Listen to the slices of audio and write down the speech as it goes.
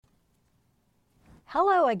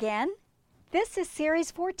Hello again. This is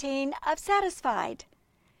Series 14 of Satisfied.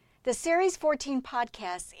 The Series 14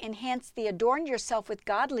 podcasts enhance the Adorn Yourself with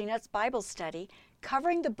Godliness Bible study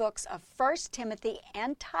covering the books of 1 Timothy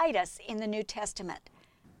and Titus in the New Testament.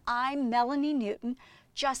 I'm Melanie Newton,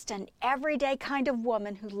 just an everyday kind of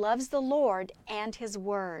woman who loves the Lord and His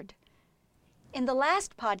Word. In the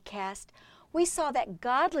last podcast, we saw that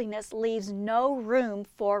godliness leaves no room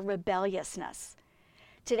for rebelliousness.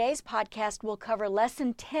 Today's podcast will cover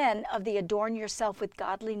Lesson 10 of the Adorn Yourself with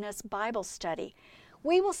Godliness Bible study.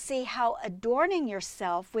 We will see how adorning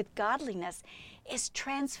yourself with godliness is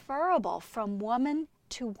transferable from woman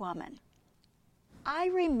to woman. I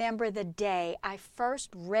remember the day I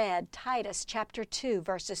first read Titus chapter 2,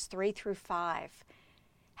 verses 3 through 5.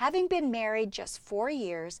 Having been married just 4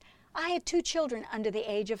 years, I had 2 children under the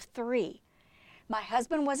age of 3. My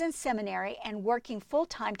husband was in seminary and working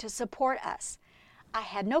full-time to support us. I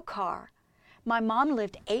had no car. My mom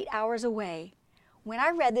lived 8 hours away. When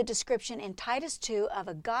I read the description in Titus 2 of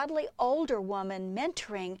a godly older woman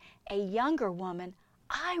mentoring a younger woman,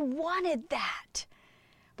 I wanted that.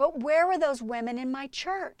 But where were those women in my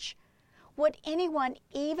church? Would anyone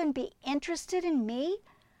even be interested in me?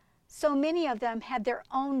 So many of them had their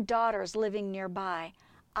own daughters living nearby.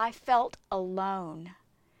 I felt alone.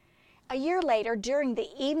 A year later, during the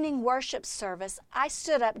evening worship service, I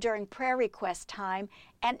stood up during prayer request time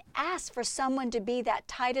and asked for someone to be that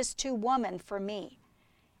Titus 2 woman for me.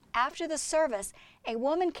 After the service, a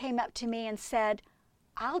woman came up to me and said,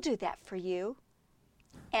 "I'll do that for you."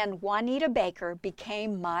 And Juanita Baker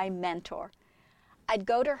became my mentor. I'd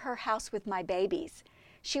go to her house with my babies.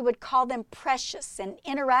 She would call them precious and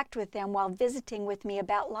interact with them while visiting with me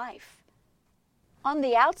about life. On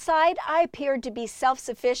the outside, I appeared to be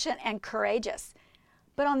self-sufficient and courageous.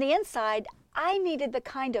 But on the inside, I needed the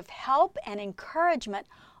kind of help and encouragement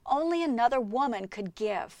only another woman could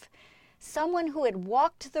give. Someone who had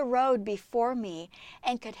walked the road before me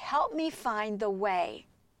and could help me find the way.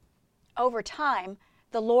 Over time,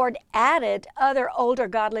 the Lord added other older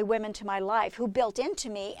godly women to my life who built into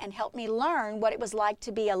me and helped me learn what it was like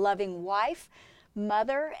to be a loving wife,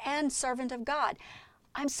 mother, and servant of God.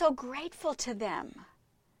 I'm so grateful to them.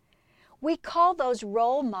 We call those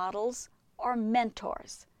role models or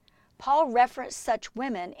mentors. Paul referenced such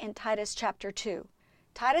women in Titus chapter 2.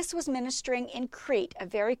 Titus was ministering in Crete, a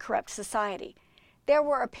very corrupt society. There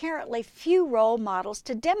were apparently few role models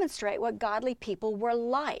to demonstrate what godly people were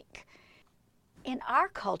like. In our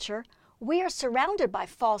culture, we are surrounded by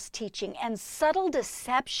false teaching and subtle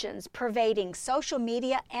deceptions pervading social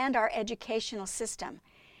media and our educational system.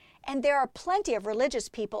 And there are plenty of religious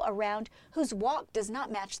people around whose walk does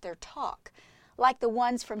not match their talk, like the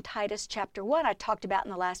ones from Titus chapter 1 I talked about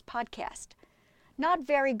in the last podcast. Not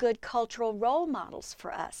very good cultural role models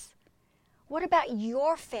for us. What about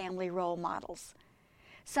your family role models?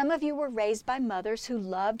 Some of you were raised by mothers who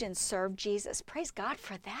loved and served Jesus. Praise God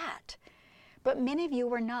for that. But many of you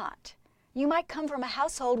were not. You might come from a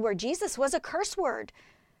household where Jesus was a curse word.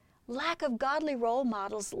 Lack of godly role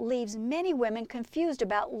models leaves many women confused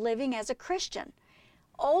about living as a Christian.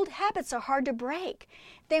 Old habits are hard to break.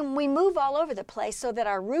 Then we move all over the place so that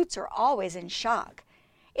our roots are always in shock.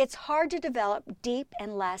 It's hard to develop deep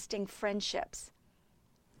and lasting friendships.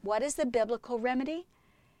 What is the biblical remedy?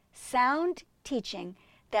 Sound teaching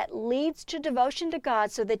that leads to devotion to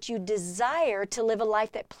God so that you desire to live a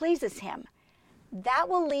life that pleases Him. That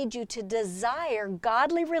will lead you to desire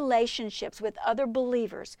godly relationships with other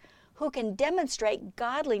believers who can demonstrate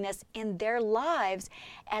godliness in their lives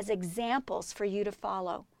as examples for you to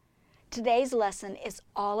follow. Today's lesson is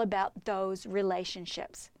all about those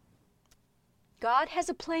relationships. God has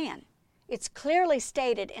a plan. It's clearly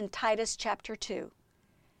stated in Titus chapter 2.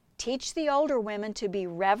 Teach the older women to be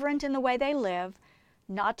reverent in the way they live,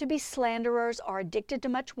 not to be slanderers or addicted to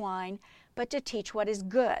much wine, but to teach what is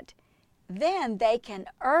good. Then they can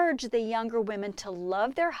urge the younger women to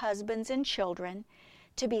love their husbands and children,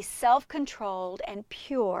 to be self-controlled and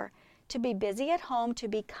pure, to be busy at home, to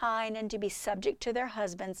be kind, and to be subject to their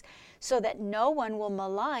husbands, so that no one will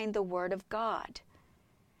malign the Word of God.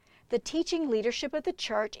 The teaching leadership of the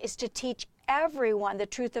church is to teach everyone the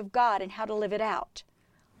truth of God and how to live it out.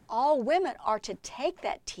 All women are to take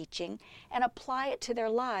that teaching and apply it to their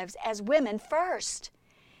lives as women first.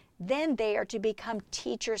 Then they are to become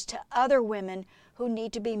teachers to other women who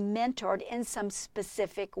need to be mentored in some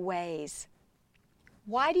specific ways.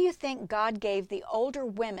 Why do you think God gave the older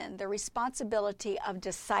women the responsibility of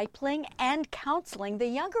discipling and counseling the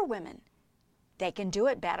younger women? They can do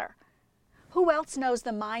it better. Who else knows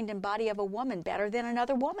the mind and body of a woman better than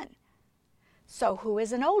another woman? So who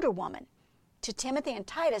is an older woman? To Timothy and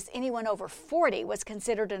Titus, anyone over 40 was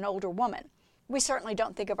considered an older woman. We certainly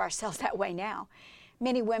don't think of ourselves that way now.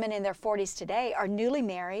 Many women in their 40s today are newly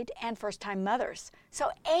married and first-time mothers, so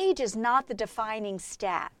age is not the defining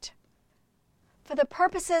stat. For the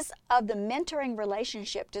purposes of the mentoring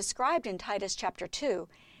relationship described in Titus chapter 2,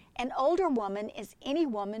 an older woman is any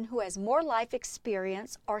woman who has more life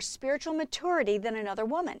experience or spiritual maturity than another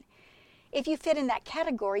woman. If you fit in that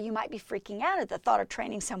category, you might be freaking out at the thought of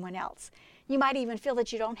training someone else. You might even feel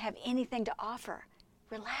that you don't have anything to offer.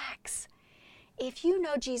 Relax. If you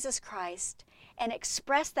know Jesus Christ and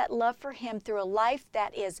express that love for Him through a life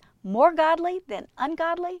that is more godly than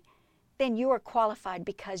ungodly, then you are qualified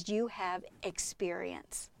because you have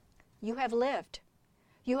experience. You have lived.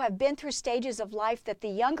 You have been through stages of life that the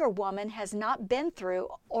younger woman has not been through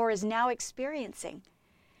or is now experiencing.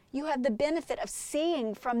 You have the benefit of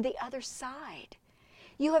seeing from the other side.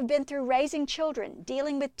 You have been through raising children,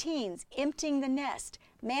 dealing with teens, emptying the nest,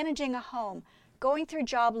 managing a home, going through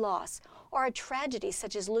job loss, or a tragedy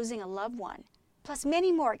such as losing a loved one, plus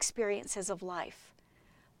many more experiences of life.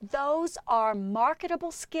 Those are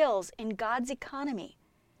marketable skills in God's economy.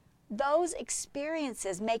 Those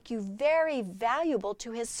experiences make you very valuable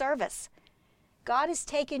to His service. God has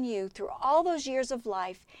taken you through all those years of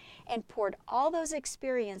life and poured all those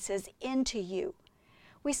experiences into you.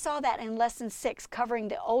 We saw that in Lesson 6 covering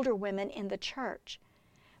the older women in the church.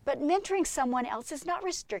 But mentoring someone else is not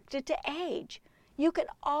restricted to age. You can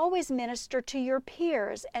always minister to your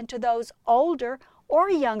peers and to those older or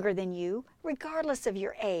younger than you, regardless of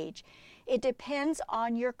your age. It depends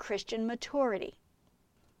on your Christian maturity.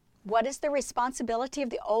 What is the responsibility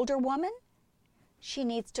of the older woman? She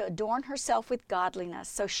needs to adorn herself with godliness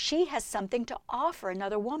so she has something to offer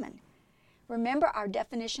another woman. Remember, our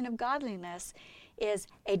definition of godliness is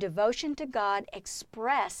a devotion to God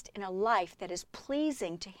expressed in a life that is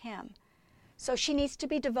pleasing to Him. So she needs to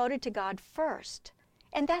be devoted to God first.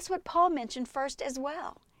 And that's what Paul mentioned first as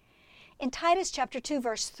well. In Titus chapter 2,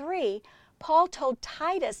 verse 3, Paul told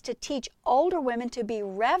Titus to teach older women to be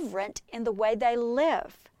reverent in the way they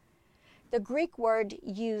live. The Greek word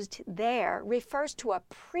used there refers to a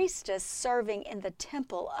priestess serving in the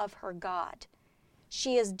temple of her God.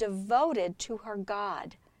 She is devoted to her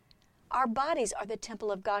God. Our bodies are the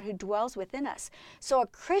temple of God who dwells within us. So a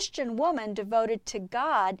Christian woman devoted to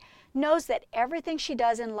God knows that everything she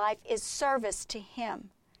does in life is service to Him.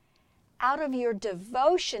 Out of your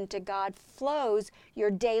devotion to God flows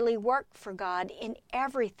your daily work for God in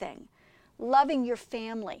everything. Loving your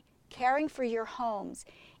family, caring for your homes,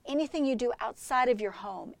 anything you do outside of your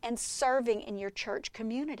home, and serving in your church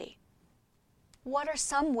community. What are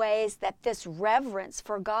some ways that this reverence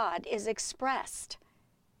for God is expressed?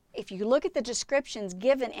 If you look at the descriptions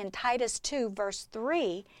given in Titus 2, verse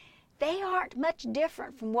 3, they aren't much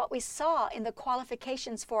different from what we saw in the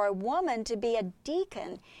qualifications for a woman to be a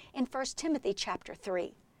deacon in 1 Timothy chapter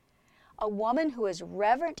 3. A woman who is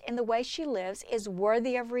reverent in the way she lives is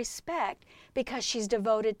worthy of respect because she's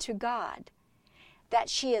devoted to God. That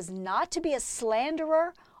she is not to be a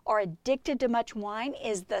slanderer or addicted to much wine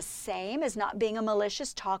is the same as not being a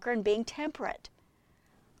malicious talker and being temperate.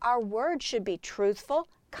 Our words should be truthful,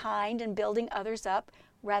 kind, and building others up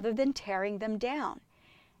rather than tearing them down.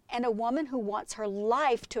 And a woman who wants her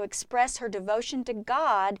life to express her devotion to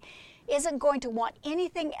God isn't going to want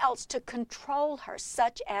anything else to control her,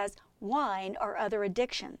 such as wine or other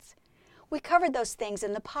addictions. We covered those things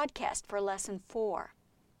in the podcast for Lesson 4.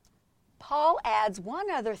 Paul adds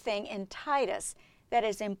one other thing in Titus that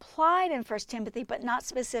is implied in 1 Timothy but not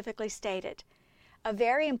specifically stated. A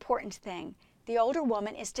very important thing. The older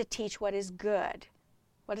woman is to teach what is good.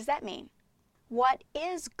 What does that mean? What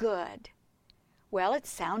is good? Well, it's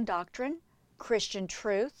sound doctrine, Christian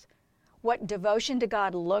truth, what devotion to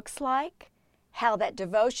God looks like, how that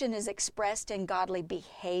devotion is expressed in godly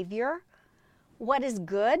behavior. What is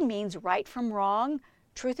good means right from wrong,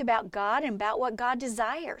 truth about God, and about what God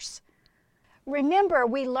desires. Remember,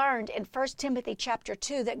 we learned in 1 Timothy chapter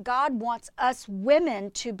 2 that God wants us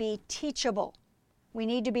women to be teachable. We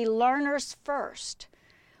need to be learners first.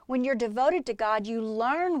 When you're devoted to God, you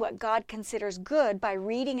learn what God considers good by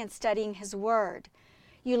reading and studying His Word.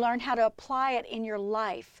 You learn how to apply it in your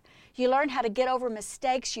life. You learn how to get over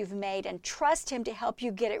mistakes you've made and trust Him to help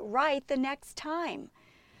you get it right the next time.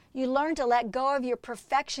 You learn to let go of your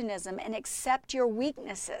perfectionism and accept your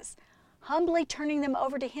weaknesses, humbly turning them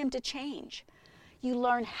over to Him to change. You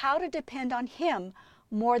learn how to depend on Him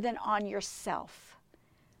more than on yourself.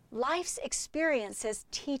 Life's experiences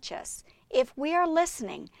teach us, if we are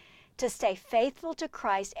listening, to stay faithful to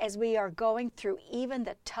Christ as we are going through even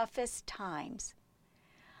the toughest times.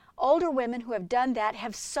 Older women who have done that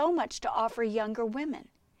have so much to offer younger women.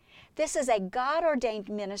 This is a God-ordained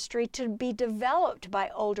ministry to be developed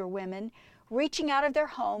by older women, reaching out of their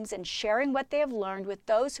homes and sharing what they have learned with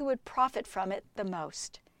those who would profit from it the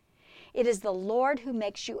most. It is the Lord who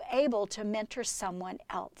makes you able to mentor someone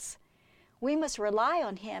else. We must rely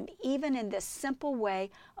on Him even in this simple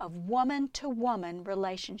way of woman-to-woman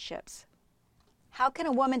relationships. How can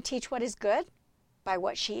a woman teach what is good? By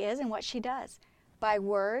what she is and what she does, by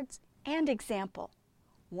words and example.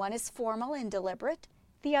 One is formal and deliberate,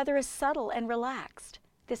 the other is subtle and relaxed.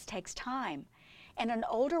 This takes time, and an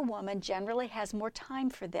older woman generally has more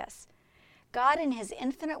time for this. God in His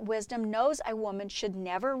infinite wisdom knows a woman should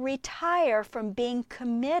never retire from being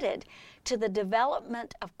committed to the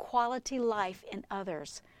development of quality life in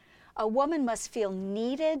others. A woman must feel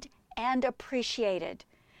needed and appreciated.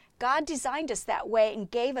 God designed us that way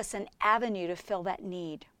and gave us an avenue to fill that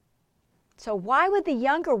need. So why would the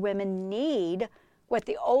younger women need what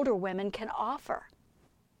the older women can offer?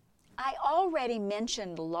 I already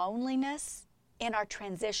mentioned loneliness in our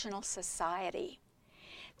transitional society.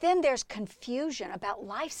 Then there's confusion about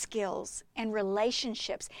life skills and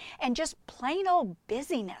relationships and just plain old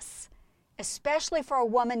busyness, especially for a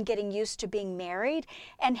woman getting used to being married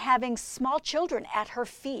and having small children at her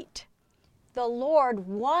feet. The Lord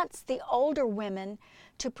wants the older women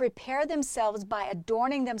to prepare themselves by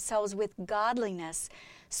adorning themselves with godliness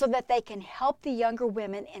so that they can help the younger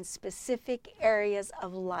women in specific areas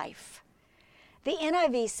of life. The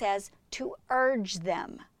NIV says to urge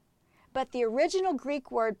them, but the original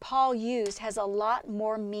Greek word Paul used has a lot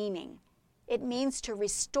more meaning. It means to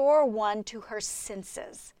restore one to her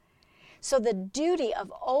senses. So the duty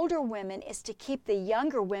of older women is to keep the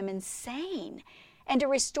younger women sane and to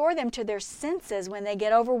restore them to their senses when they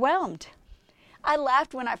get overwhelmed. I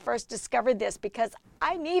laughed when I first discovered this because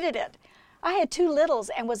I needed it. I had 2 littles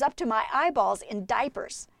and was up to my eyeballs in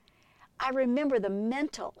diapers. I remember the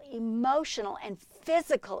mental, emotional, and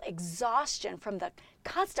physical exhaustion from the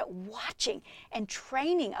constant watching and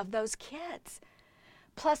training of those kids.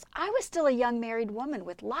 Plus, I was still a young married woman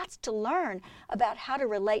with lots to learn about how to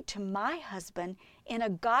relate to my husband in a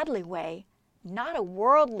godly way, not a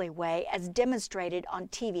worldly way as demonstrated on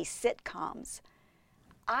TV sitcoms.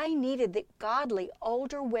 I needed the godly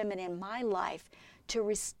older women in my life to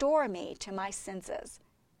restore me to my senses.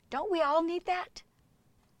 Don't we all need that?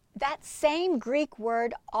 That same Greek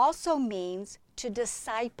word also means to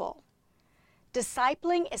disciple.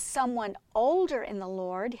 Discipling is someone older in the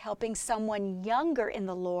Lord helping someone younger in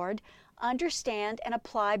the Lord understand and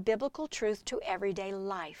apply biblical truth to everyday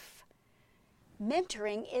life.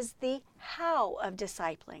 Mentoring is the how of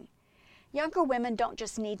discipling. Younger women don't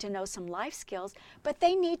just need to know some life skills, but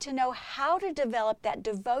they need to know how to develop that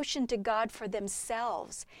devotion to God for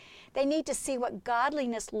themselves. They need to see what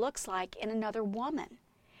godliness looks like in another woman.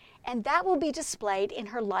 And that will be displayed in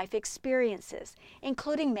her life experiences,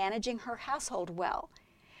 including managing her household well.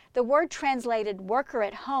 The word translated worker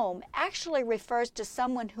at home actually refers to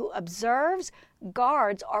someone who observes,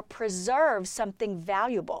 guards, or preserves something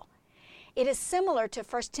valuable. It is similar to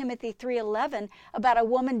 1 Timothy 3:11 about a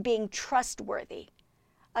woman being trustworthy.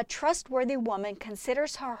 A trustworthy woman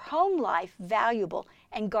considers her home life valuable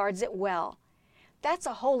and guards it well. That's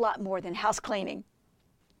a whole lot more than house cleaning.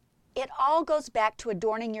 It all goes back to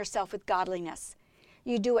adorning yourself with godliness.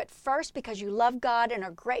 You do it first because you love God and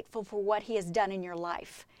are grateful for what He has done in your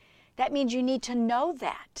life. That means you need to know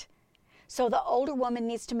that. So the older woman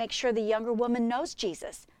needs to make sure the younger woman knows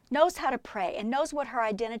Jesus, knows how to pray, and knows what her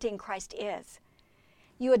identity in Christ is.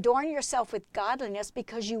 You adorn yourself with godliness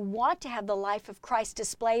because you want to have the life of Christ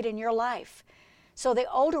displayed in your life. So the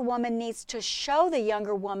older woman needs to show the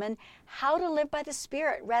younger woman how to live by the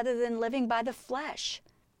Spirit rather than living by the flesh.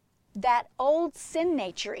 That old sin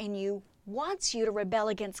nature in you wants you to rebel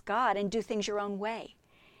against God and do things your own way.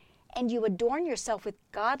 And you adorn yourself with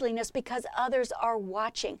godliness because others are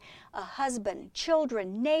watching. A husband,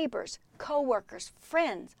 children, neighbors, co-workers,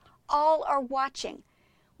 friends, all are watching.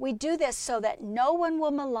 We do this so that no one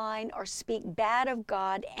will malign or speak bad of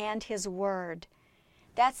God and His Word.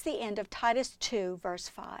 That's the end of Titus 2, verse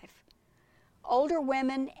 5. Older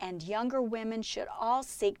women and younger women should all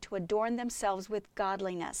seek to adorn themselves with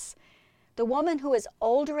godliness. The woman who is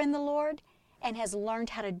older in the Lord and has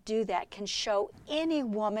learned how to do that can show any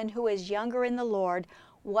woman who is younger in the Lord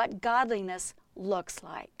what godliness looks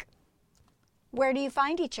like. Where do you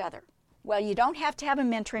find each other? Well, you don't have to have a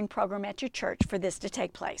mentoring program at your church for this to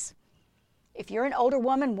take place. If you're an older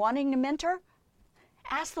woman wanting to mentor,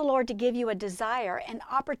 ask the Lord to give you a desire and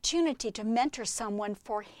opportunity to mentor someone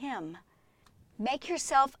for Him. Make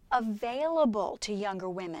yourself available to younger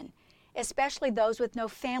women especially those with no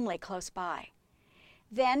family close by.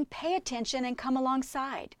 Then pay attention and come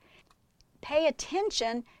alongside. Pay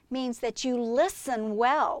attention means that you listen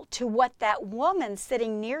well to what that woman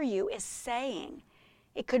sitting near you is saying.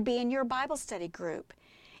 It could be in your Bible study group.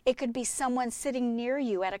 It could be someone sitting near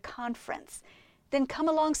you at a conference. Then come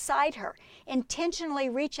alongside her. Intentionally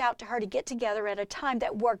reach out to her to get together at a time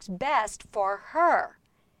that works best for her.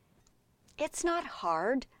 It's not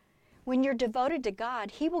hard. When you're devoted to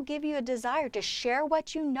God, He will give you a desire to share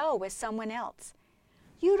what you know with someone else.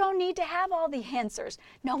 You don't need to have all the answers.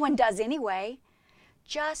 No one does anyway.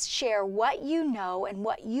 Just share what you know and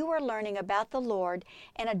what you are learning about the Lord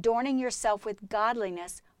and adorning yourself with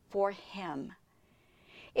godliness for Him.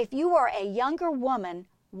 If you are a younger woman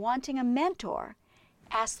wanting a mentor,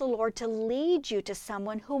 ask the Lord to lead you to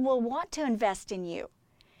someone who will want to invest in you.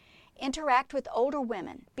 Interact with older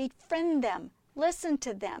women. Befriend them. Listen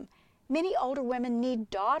to them. Many older women need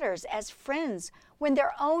daughters as friends when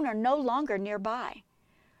their own are no longer nearby.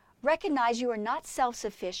 Recognize you are not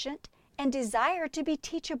self-sufficient and desire to be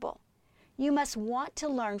teachable. You must want to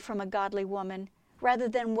learn from a godly woman rather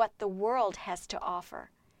than what the world has to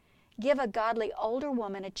offer. Give a godly older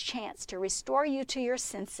woman a chance to restore you to your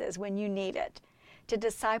senses when you need it, to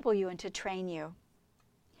disciple you and to train you.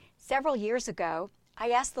 Several years ago, I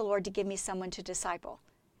asked the Lord to give me someone to disciple.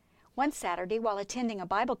 One Saturday, while attending a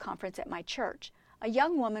Bible conference at my church, a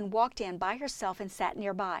young woman walked in by herself and sat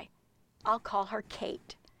nearby. I'll call her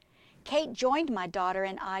Kate. Kate joined my daughter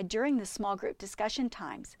and I during the small group discussion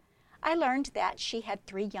times. I learned that she had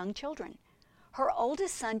 3 young children. Her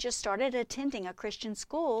oldest son just started attending a Christian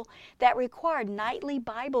school that required nightly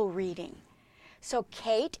Bible reading. So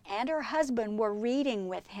Kate and her husband were reading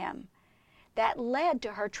with him. That led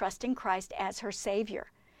to her trusting Christ as her Savior.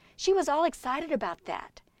 She was all excited about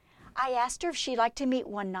that. I asked her if she'd like to meet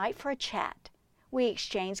one night for a chat. We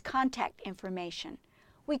exchanged contact information.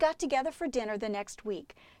 We got together for dinner the next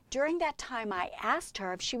week. During that time, I asked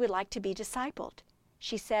her if she would like to be discipled.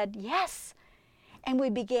 She said yes, and we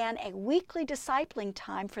began a weekly discipling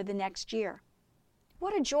time for the next year.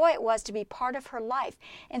 What a joy it was to be part of her life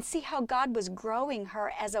and see how God was growing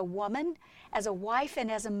her as a woman, as a wife,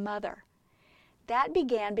 and as a mother. That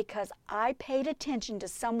began because I paid attention to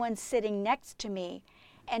someone sitting next to me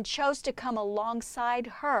and chose to come alongside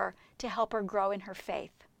her to help her grow in her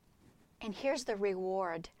faith. And here's the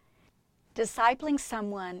reward. Discipling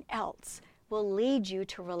someone else will lead you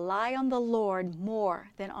to rely on the Lord more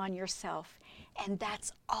than on yourself. And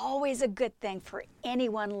that's always a good thing for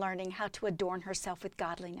anyone learning how to adorn herself with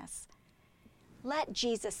godliness. Let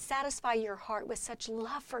Jesus satisfy your heart with such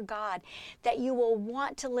love for God that you will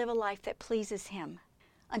want to live a life that pleases Him.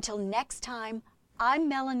 Until next time, I'm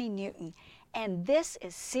Melanie Newton, and this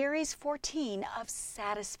is Series 14 of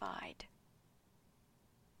Satisfied.